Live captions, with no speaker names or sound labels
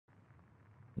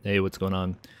Hey, what's going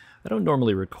on? I don't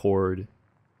normally record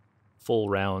full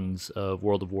rounds of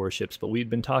World of Warships, but we've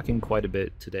been talking quite a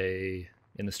bit today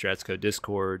in the Stratsco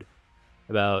Discord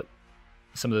about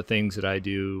some of the things that I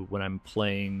do when I'm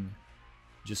playing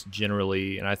just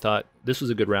generally, and I thought this was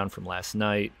a good round from last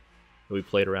night. We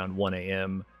played around 1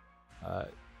 a.m.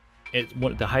 It's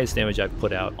the highest damage I've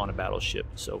put out on a battleship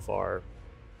so far.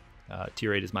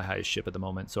 Tier 8 is my highest ship at the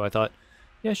moment, so I thought,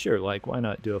 yeah, sure, like, why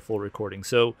not do a full recording?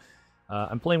 So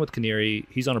I'm playing with Canary.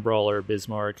 He's on a brawler,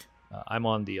 Bismarck. I'm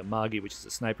on the Amagi, which is a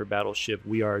sniper battleship.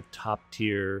 We are top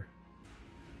tier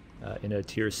in a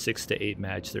tier 6 to 8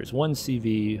 match. There's one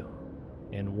CV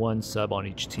and one sub on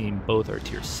each team. Both are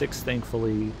tier 6,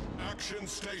 thankfully,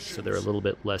 so they're a little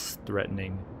bit less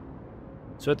threatening.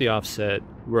 So at the offset,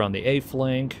 we're on the A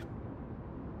flank.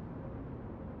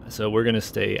 So we're going to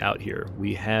stay out here.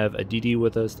 We have a DD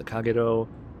with us, the Kagero.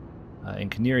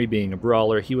 And Canary being a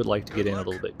brawler, he would like to get in a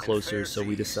little bit closer, so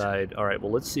we decide, alright,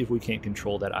 well, let's see if we can't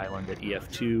control that island at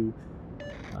EF2.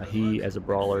 He, as a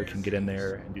brawler, can get in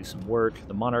there and do some work.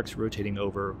 The Monarch's rotating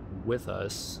over with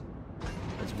us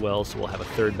as well, so we'll have a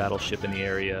third battleship in the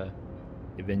area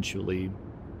eventually.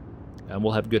 And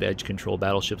we'll have good edge control.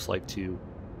 Battleships like to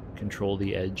control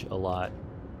the edge a lot.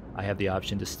 I have the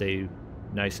option to stay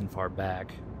nice and far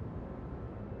back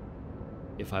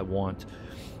if I want,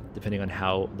 depending on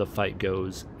how the fight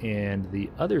goes. And the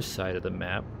other side of the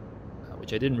map,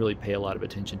 which I didn't really pay a lot of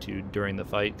attention to during the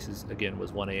fight, because again, it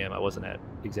was 1 a.m. I wasn't at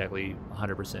exactly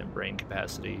 100% brain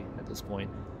capacity at this point.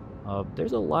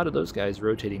 There's a lot of those guys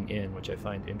rotating in, which I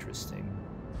find interesting.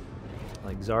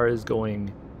 Like Zara's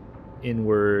going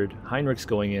inward, Heinrich's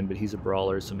going in, but he's a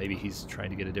brawler, so maybe he's trying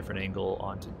to get a different angle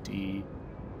onto D.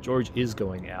 George is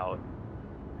going out,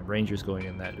 and Ranger's going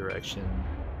in that direction.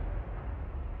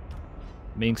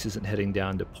 Minx isn't heading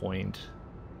down to point.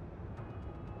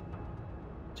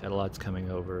 Chattelot's coming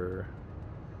over.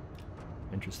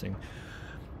 Interesting.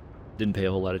 Didn't pay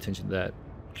a whole lot of attention to that.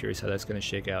 Curious how that's going to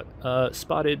shake out.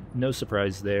 Spotted, no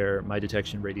surprise there. My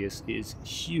detection radius is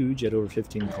huge at over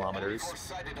 15 kilometers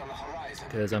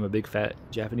because I'm a big fat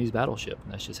Japanese battleship,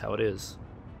 and that's just how it is.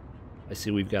 I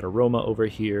see we've got a Roma over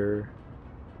here.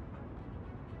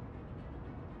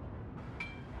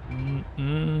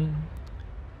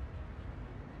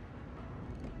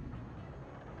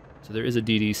 So there is a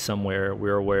DD somewhere,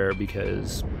 we're aware,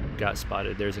 because got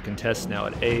spotted. There's a contest now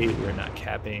at A, we're not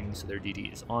capping, so their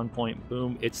DD is on point.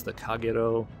 Boom, it's the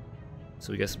Kagero.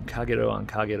 So we got some Kagero on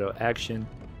Kagero action.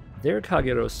 Their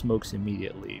Kagero smokes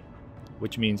immediately,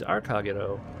 which means our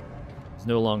Kagero is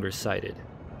no longer sighted,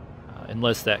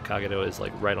 unless that Kagero is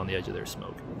like right on the edge of their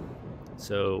smoke.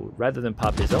 So rather than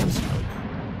pop his own smoke,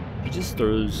 he just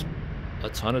throws a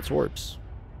ton of torps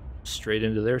straight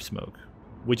into their smoke,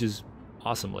 which is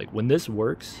awesome. Like, when this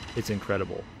works, it's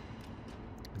incredible.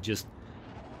 Just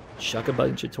chuck a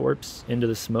bunch of torps into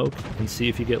the smoke and see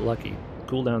if you get lucky. The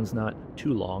cooldown's not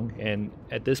too long, and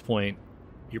at this point,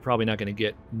 you're probably not going to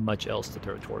get much else to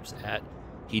throw torps at.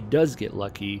 He does get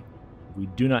lucky. We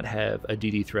do not have a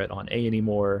DD threat on A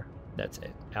anymore. That's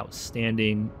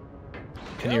outstanding.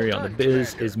 Canary on the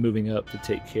Biz is moving up to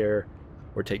take care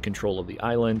or take control of the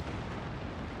island.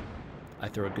 I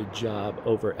throw a good job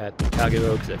over at the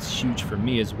Kagero because that's huge for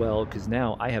me as well, because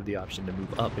now I have the option to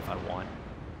move up if I want.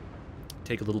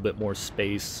 Take a little bit more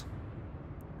space,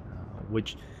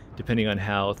 which, depending on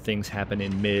how things happen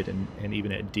in mid and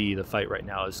even at D, the fight right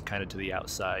now is kind of to the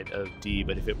outside of D,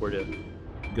 but if it were to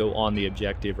go on the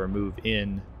objective or move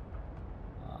in,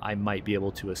 I might be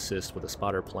able to assist with a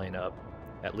spotter plane up,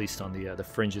 at least on the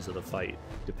fringes of the fight,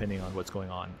 depending on what's going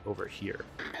on over here.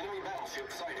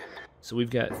 So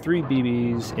we've got 3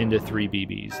 BBs into 3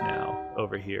 BBs now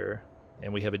over here,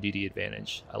 and we have a DD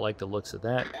advantage. I like the looks of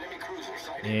that.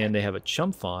 And they have a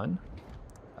Chumpfon,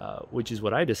 which is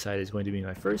what I decided is going to be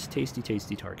my first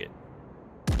tasty target.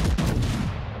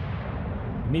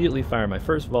 Immediately fire my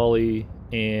first volley,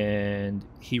 and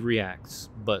he reacts,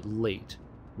 but late,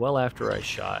 well after I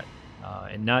shot,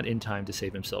 and not in time to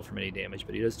save himself from any damage,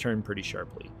 but he does turn pretty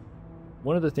sharply.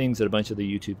 One of the things that a bunch of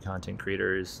the YouTube content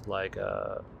creators like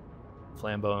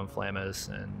Flambeau and Flamus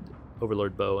and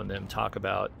Overlord Bow and them talk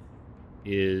about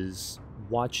is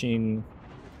watching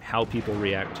how people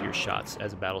react to your shots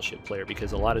as a battleship player,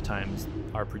 because a lot of times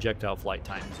our projectile flight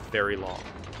time is very long,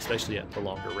 especially at the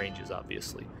longer ranges,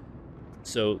 obviously.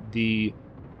 So the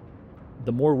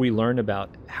more we learn about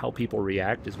how people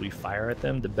react as we fire at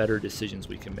them, the better decisions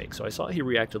we can make. So I saw he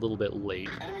react a little bit late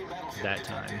that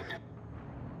time.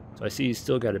 So I see he's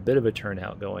still got a bit of a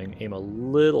turnout going, aim a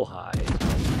little high.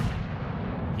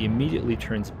 He immediately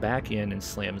turns back in and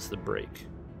slams the brake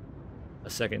a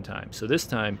second time. So this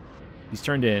time He's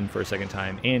turned in for a second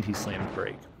time, and he slammed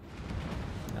brake.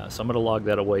 So I'm going to log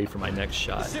that away for my next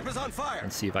shot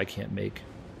and see if I can't make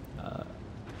a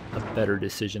better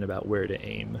decision about where to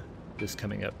aim this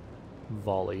coming up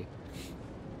volley.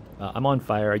 I'm on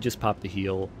fire. I just popped the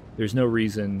heal. There's no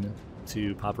reason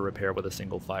to pop a repair with a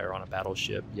single fire on a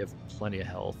battleship. You have plenty of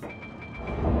health.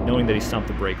 Knowing that he stomped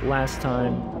the brake last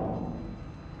time,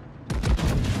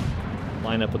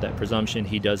 line up with that presumption.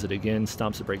 He does it again,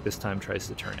 stomps the brake this time, tries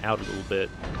to turn out a little bit,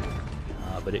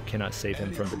 but it cannot save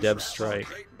him from the dev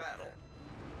strike,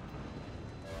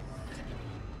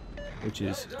 which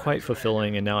is quite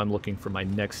fulfilling. And now I'm looking for my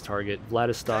next target,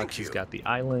 Vladistok. He's got the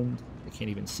island. I can't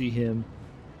even see him.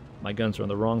 My guns are on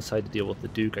the wrong side to deal with the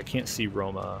Duke. I can't see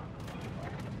Roma.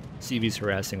 CV's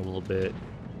harassing a little bit.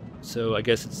 So I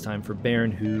guess it's time for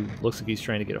Baron, who looks like he's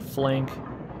trying to get a flank.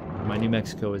 My New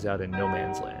Mexico is out in no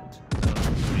man's land. I don't know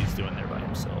what he's doing there by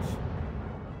himself.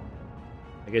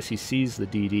 I guess he sees the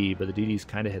DD, but the DD's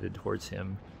kind of headed towards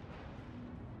him.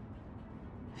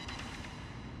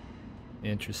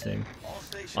 Interesting.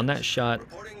 On that shot,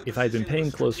 if I'd been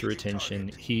paying closer attention,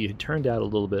 he had turned out a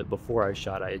little bit before I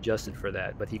shot. I adjusted for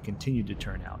that, but he continued to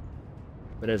turn out.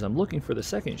 But as I'm looking for the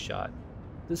second shot,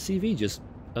 the CV just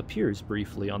appears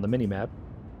briefly on the minimap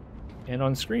and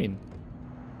on screen.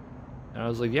 And I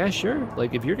was like, yeah, sure.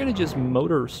 Like, if you're going to just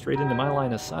motor straight into my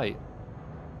line of sight,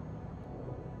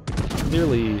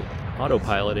 clearly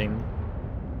autopiloting,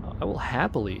 I will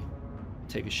happily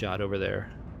take a shot over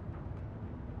there.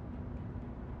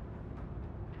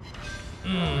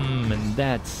 And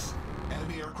that's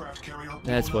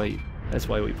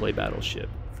why we play Battleship.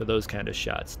 For those kind of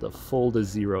shots, the full to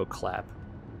zero clap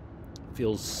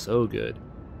feels so good.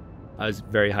 I was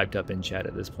very hyped up in chat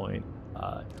at this point.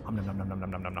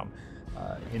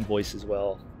 In voice as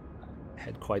well.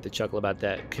 Had quite the chuckle about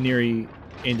that. Canary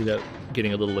ended up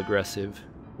getting a little aggressive,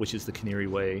 which is the Canary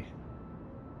way.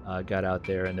 Got out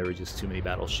there and there were just too many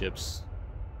battleships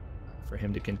for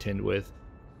him to contend with.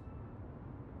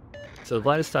 So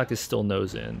Vladistok is still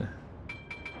nose in.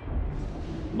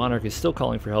 Monarch is still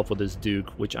calling for help with his Duke,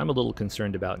 which I'm a little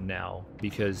concerned about now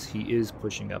because he is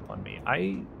pushing up on me.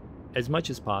 I, as much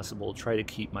as possible, try to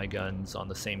keep my guns on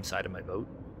the same side of my boat.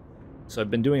 So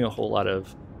I've been doing a whole lot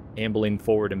of ambling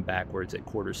forward and backwards at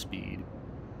quarter speed.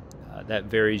 That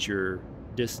varies your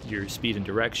speed and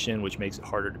direction, which makes it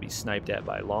harder to be sniped at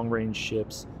by long-range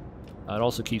ships. It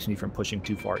also keeps me from pushing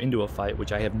too far into a fight,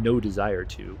 which I have no desire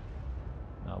to.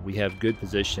 We have good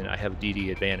position. I have DD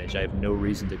advantage. I have no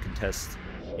reason to contest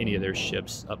any of their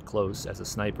ships up close as a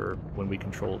sniper when we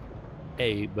control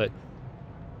A, but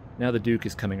now the Duke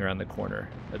is coming around the corner.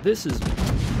 Now this is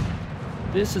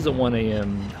a 1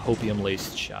 a.m.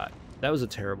 hopium-laced shot. That was a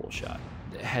terrible shot.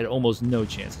 It had almost no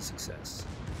chance of success.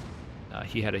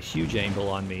 He had a huge angle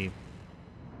on me.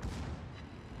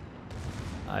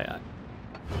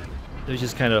 There's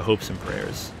just kind of hopes and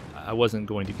prayers. I wasn't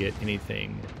going to get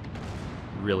anything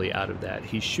really out of that.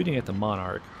 He's shooting at the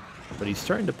Monarch, but he's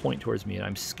starting to point towards me, and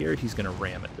I'm scared he's going to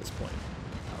ram at this point,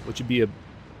 which would be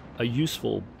a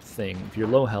useful thing. If you're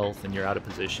low health and you're out of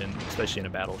position, especially in a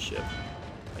battleship,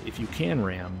 if you can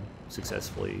ram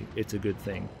successfully, it's a good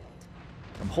thing.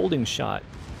 I'm holding shot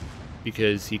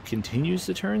because he continues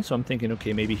to turn, so I'm thinking,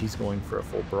 okay, maybe he's going for a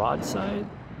full broadside.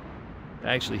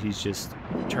 Actually, he's just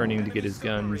turning to get his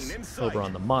guns over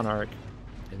on the Monarch,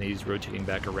 and then he's rotating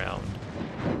back around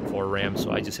for a ram,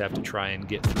 so I just have to try and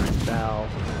get through his bow.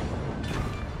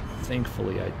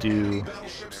 Thankfully, I do.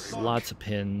 Lots of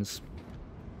pins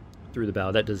through the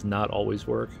bow. That does not always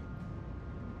work.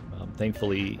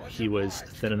 Thankfully, he was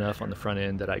thin enough on the front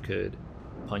end that I could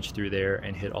punch through there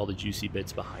and hit all the juicy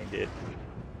bits behind it.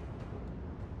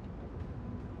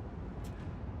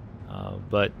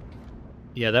 But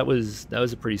yeah, that was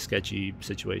a pretty sketchy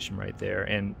situation right there,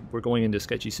 and we're going into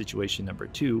sketchy situation number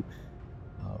 2.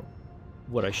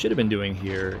 What I should have been doing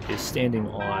here is standing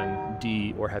on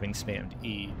D or having spammed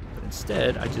E, but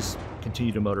instead I just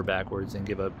continue to motor backwards and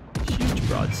give a huge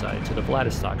broadside to the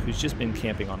Vladistok, who's just been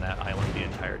camping on that island the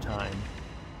entire time,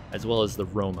 as well as the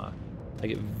Roma. I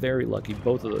get very lucky.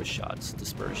 Both of those shots,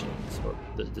 dispersions, or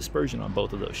the dispersion on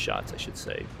both of those shots, I should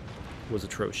say, was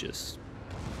atrocious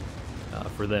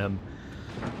for them.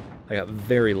 I got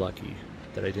very lucky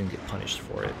that I didn't get punished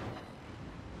for it.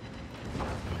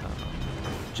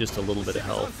 Just a little bit of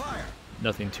health,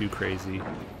 nothing too crazy.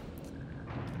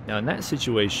 Now in that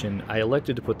situation, I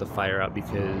elected to put the fire out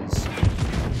because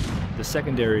the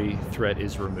secondary threat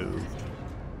is removed.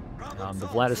 The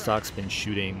Vladistok's been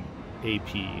shooting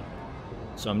AP,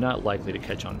 so I'm not likely to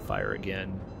catch on fire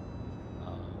again.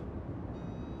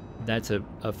 That's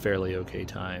a fairly okay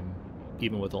time,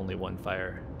 even with only one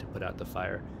fire, to put out the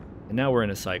fire. And now we're in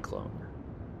a cyclone.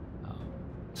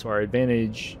 So our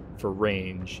advantage for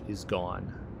range is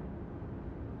gone,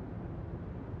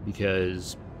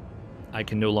 because I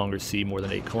can no longer see more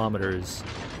than 8 kilometers.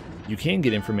 You can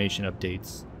get information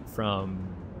updates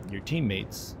from your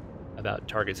teammates about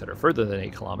targets that are further than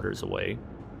 8 kilometers away,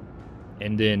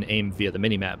 and then aim via the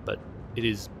minimap, but it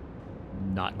is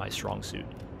not my strong suit.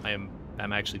 I'm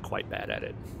actually quite bad at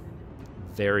it.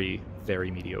 Very, very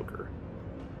mediocre.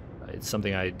 It's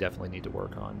something I definitely need to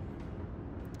work on.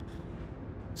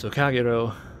 So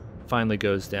Kagero finally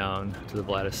goes down to the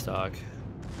Vladivostok.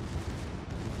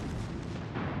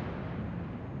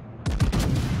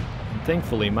 And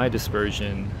thankfully, my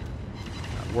dispersion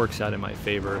works out in my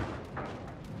favor.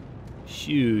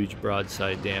 Huge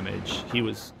broadside damage.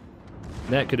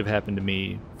 That could have happened to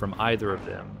me from either of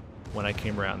them when I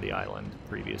came around the island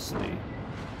previously.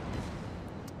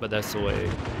 But that's the way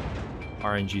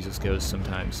RNGesus goes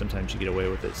sometimes. Sometimes you get away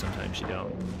with it, sometimes you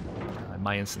don't. In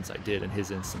my instance I did, in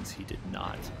his instance he did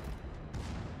not.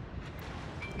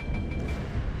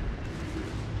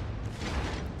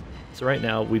 So right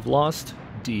now we've lost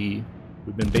D.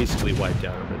 We've been basically wiped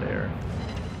out over there.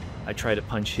 I try to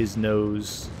punch his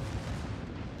nose.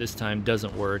 This time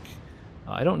doesn't work.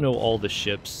 I don't know all the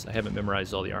ships. I haven't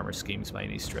memorized all the armor schemes by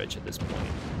any stretch at this point.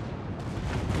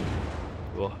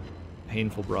 Oh,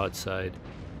 painful broadside.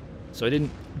 So I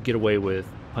didn't get away with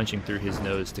punching through his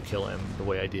nose to kill him the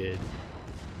way I did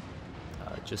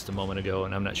just a moment ago,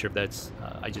 and I'm not sure if that's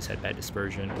I just had bad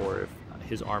dispersion or if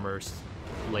his armor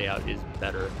layout is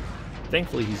better.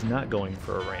 Thankfully he's not going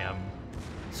for a ram,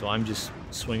 so I'm just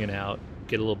swinging out,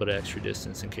 get a little bit of extra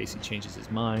distance in case he changes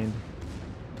his mind,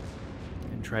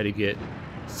 and try to get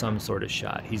some sort of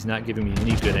shot. He's not giving me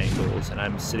any good angles, and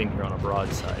I'm sitting here on a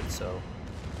broadside, so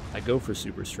I go for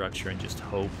superstructure and just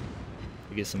hope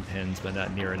to get some pins, but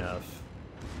not near enough.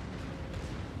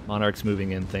 Monarch's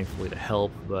moving in, thankfully, to help,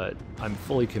 but I'm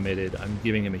fully committed. I'm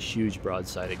giving him a huge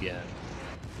broadside again,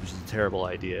 which is a terrible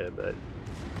idea, but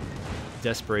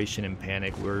desperation and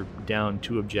panic. We're down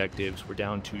 2 objectives. We're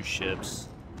down 2 ships.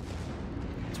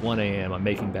 It's 1 a.m. I'm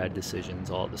making bad decisions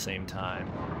all at the same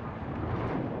time.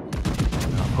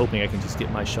 I'm hoping I can just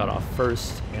get my shot off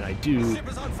first, and I do,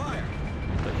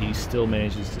 but he still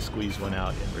manages to squeeze one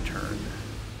out in return,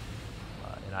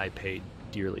 and I paid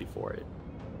dearly for it.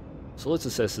 So let's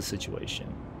assess the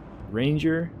situation.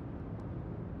 Ranger,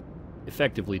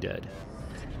 effectively dead.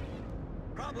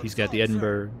 He's got the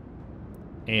Edinburgh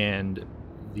and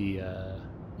the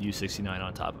U-69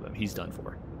 on top of him. He's done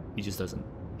for. He just doesn't,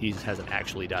 he hasn't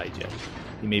actually died yet.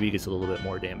 He maybe gets a little bit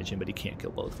more damage in, but he can't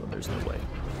kill both of them. There's no way.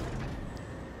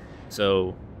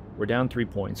 So we're down 3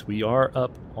 points. We are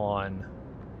up on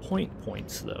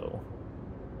points though,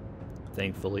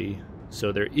 thankfully.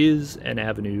 So there is an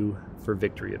avenue for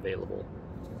victory available,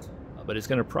 but it's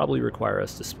going to probably require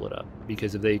us to split up,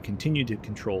 because if they continue to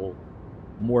control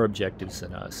more objectives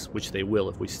than us, which they will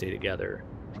if we stay together,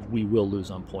 we will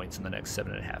lose on points in the next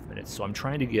 7.5 minutes. So I'm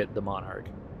trying to get the Monarch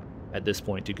at this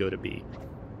point to go to B.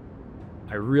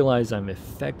 I realize I'm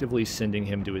effectively sending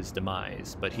him to his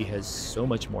demise, but he has so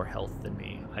much more health than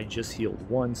me. I just healed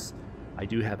once. I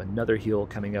do have another heal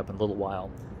coming up in a little while.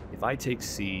 If I take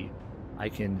C, I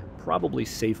can probably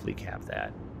safely cap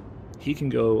that. He can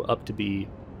go up to B,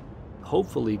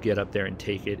 hopefully get up there and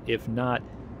take it. If not,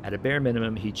 at a bare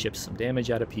minimum, he chips some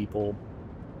damage out of people.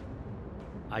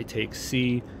 I take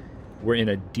C. We're in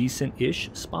a decent-ish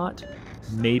spot.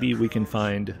 Maybe we can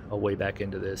find a way back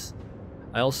into this.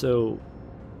 I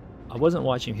wasn't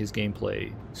watching his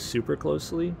gameplay super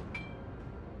closely,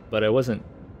 but I wasn't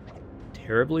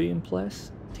terribly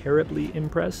impressed.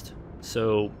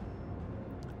 So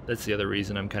that's the other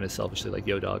reason I'm kind of selfishly like,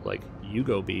 yo dog, like, you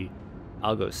go B,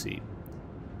 I'll go C.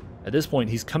 At this point,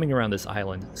 he's coming around this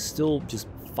island, still just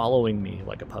following me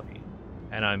like a puppy,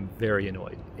 and I'm very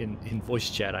annoyed. In voice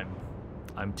chat,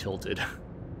 I'm tilted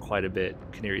quite a bit.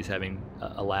 Canary's having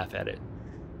a laugh at it.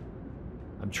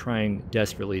 I'm trying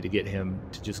desperately to get him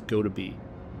to just go to B,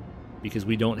 because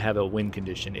we don't have a win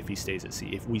condition if he stays at C.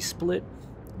 If we split,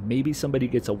 maybe somebody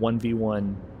gets a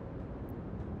 1v1,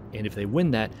 and if they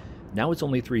win that, now it's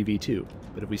only 3v2.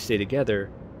 But if we stay together,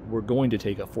 we're going to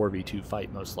take a 4v2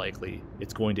 fight, most likely.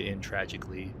 It's going to end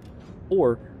tragically.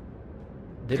 Or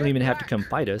they don't even have to come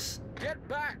fight us.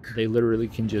 They literally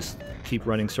can just keep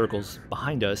running circles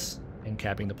behind us and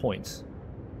capping the points.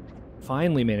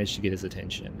 Finally managed to get his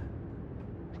attention,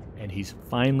 and he's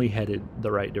finally headed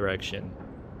the right direction.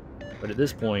 But at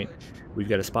this point, we've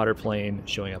got a spotter plane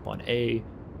showing up on A.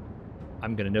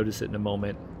 I'm going to notice it in a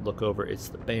moment. Look over, it's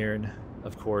the Bairn,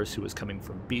 of course, who was coming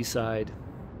from B side.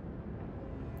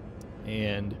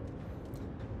 And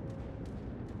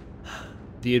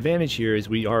The advantage here is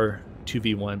we are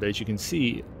 2v1, but as you can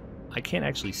see, I can't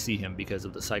actually see him because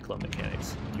of the cyclone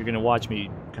mechanics. You're going to watch me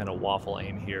kind of waffle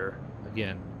aim here.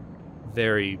 Again,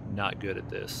 very not good at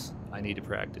this. I need to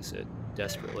practice it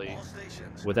desperately.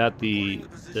 Without the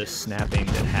snapping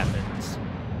that happens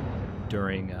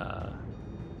during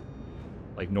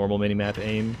like normal minimap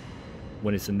aim,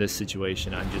 when it's in this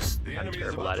situation, I'm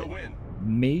terrible at it.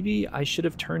 Maybe I should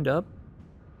have turned up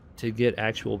to get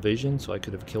actual vision so I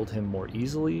could have killed him more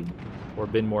easily or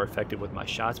been more effective with my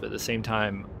shots, but at the same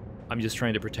time, I'm just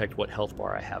trying to protect what health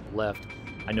bar I have left.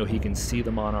 I know he can see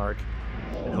the Monarch,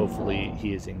 and hopefully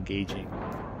he is engaging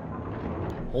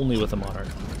only with the Monarch,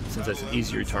 since that's an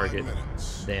easier target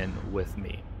than with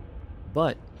me.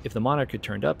 But if the Monarch had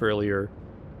turned up earlier,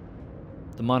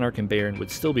 the Monarch and Baron would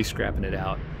still be scrapping it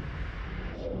out.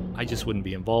 I just wouldn't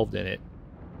be involved in it,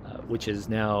 which is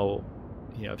now,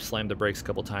 you know, I've slammed the brakes a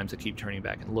couple times. I keep turning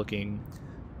back and looking.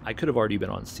 I could have already been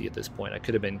on C at this point. I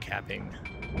could have been capping,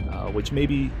 which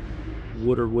maybe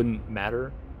would or wouldn't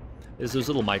matter. There's those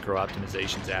little micro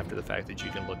optimizations after the fact that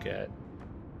you can look at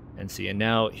and see. And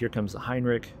now here comes the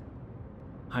Heinrich.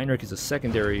 Heinrich is a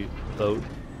secondary boat.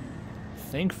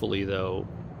 Thankfully, though,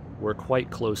 we're quite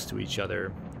close to each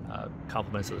other.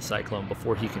 Compliments of the Cyclone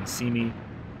before he can see me.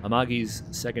 Amagi's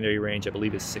secondary range, I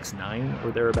believe, is 6'9"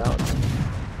 or thereabouts.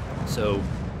 So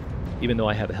even though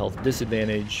I have a health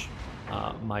disadvantage,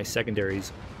 my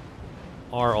secondaries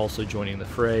are also joining the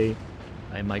fray,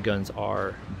 and my guns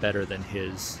are better than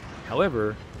his.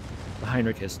 However, the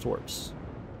Heinrich has torps,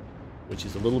 which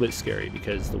is a little bit scary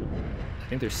because I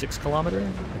think they're 6 kilometer,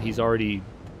 and he's already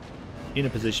in a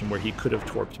position where he could have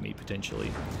torped me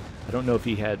potentially. I don't know if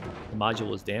he had the module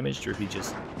was damaged or if he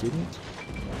just didn't.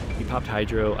 He popped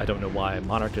Hydro. I don't know why.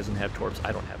 Monarch doesn't have torps.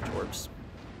 I don't have torps.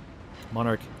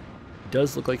 Monarch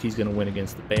does look like he's going to win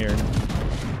against the Baron.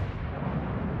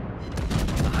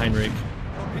 The Heinrich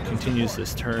continues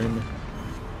this turn,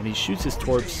 and he shoots his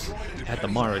torps at the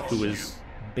Monarch, who is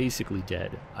basically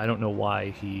dead. I don't know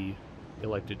why he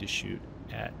elected to shoot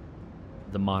at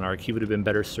the Monarch. He would have been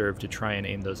better served to try and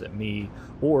aim those at me,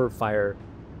 or fire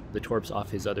the torps off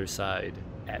his other side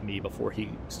at me before he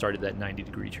started that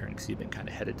 90-degree turn, because he'd been kind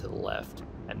of headed to the left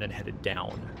and then headed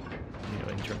down. You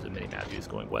know, in terms of minimap, he was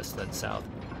going west then south.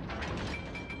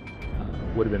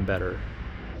 Would have been better,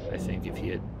 I think, if he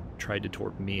had tried to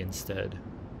torp me instead.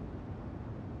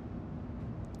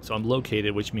 So I'm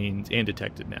located, which means, and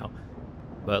detected now,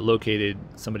 but located,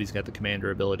 somebody's got the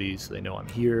commander abilities, so they know I'm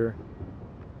here.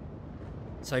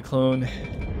 Cyclone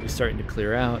is starting to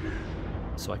clear out,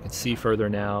 so I can see further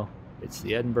now. It's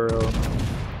the Edinburgh.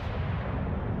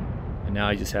 And now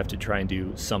I just have to try and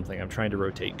do something. I'm trying to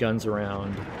rotate guns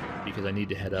around because I need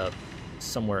to head up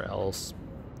somewhere else.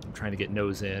 I'm trying to get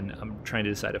nose in. I'm trying to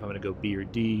decide if I'm going to go B or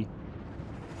D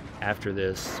after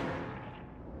this.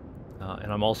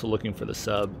 And I'm also looking for the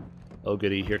sub. Oh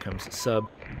goody, here comes the sub.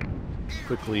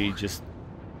 Quickly just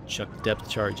chuck depth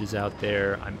charges out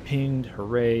there. I'm pinged,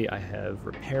 hooray, I have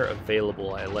repair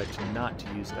available. I elect not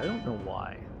to use it. I don't know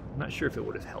why. I'm not sure if it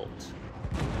would have helped.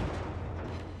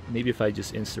 Maybe if I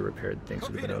just insta-repaired things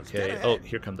would have been okay. Oh,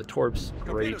 here come the torps.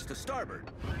 Great.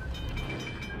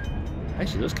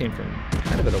 Actually, those came from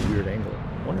kind of at a weird angle.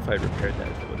 I wonder if I repaired that,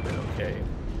 if it would have been okay.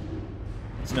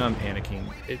 So now I'm panicking.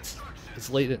 It's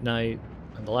late at night.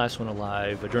 I'm the last one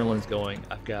alive. Adrenaline's going.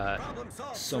 I've got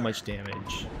so much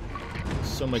damage,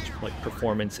 so much like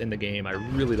performance in the game. I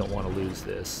really don't want to lose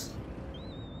this.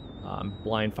 I'm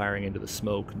blind firing into the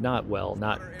smoke. Not well.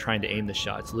 Not trying to aim the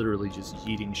shots. Literally just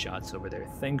yeeting shots over there.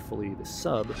 Thankfully, the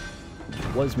sub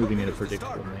was moving in a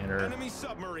predictable manner.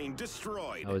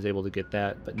 I was able to get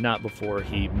that, but not before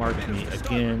he marked me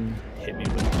again, hit me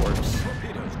with torps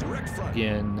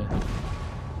again,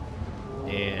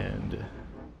 and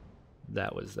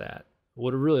that was that. I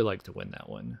would have really liked to win that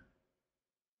one.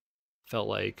 Felt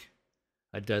like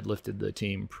I deadlifted the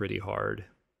team pretty hard.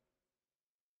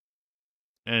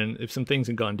 And if some things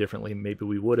had gone differently, maybe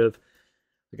we would have.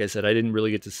 Like I said, I didn't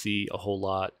really get to see a whole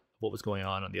lot of what was going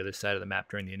on the other side of the map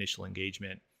during the initial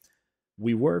engagement.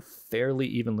 We were fairly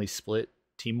evenly split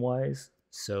team-wise,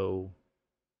 so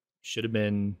should have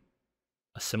been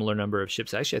a similar number of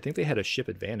ships. Actually, I think they had a ship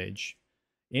advantage,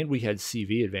 and we had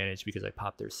CV advantage because I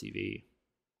popped their CV.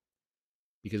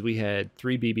 Because we had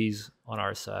 3 BBs on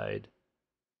our side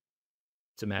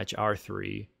to match our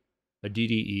 3, a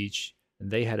DD each,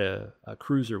 and they had a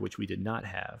cruiser, which we did not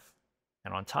have.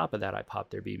 And on top of that, I popped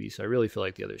their BB, so I really feel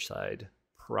like the other side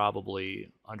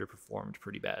probably underperformed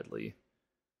pretty badly.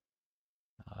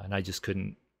 And I just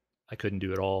couldn't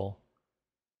do it all.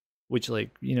 Which, like,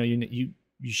 you know, you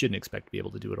shouldn't expect to be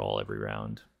able to do it all every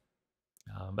round.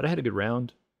 But I had a good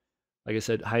round. Like I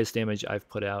said, highest damage I've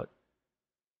put out.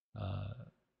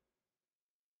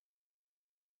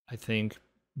 I think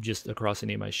just across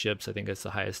any of my ships, I think that's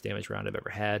the highest damage round I've ever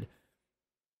had.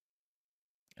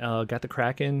 Got the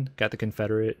Kraken, got the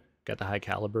Confederate, got the high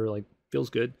caliber. Like, feels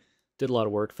good. Did a lot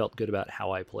of work. Felt good about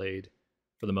how I played,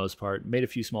 for the most part. Made a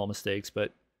few small mistakes,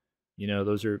 but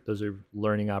those are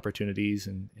learning opportunities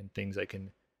and things I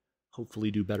can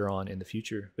hopefully do better on in the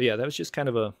future. But yeah, that was just kind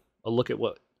of a look at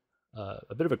what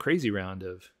a bit of a crazy round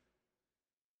of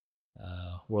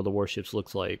World of Warships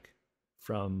looks like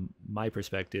from my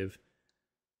perspective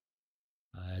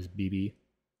as BB.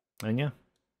 And yeah,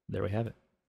 there we have it.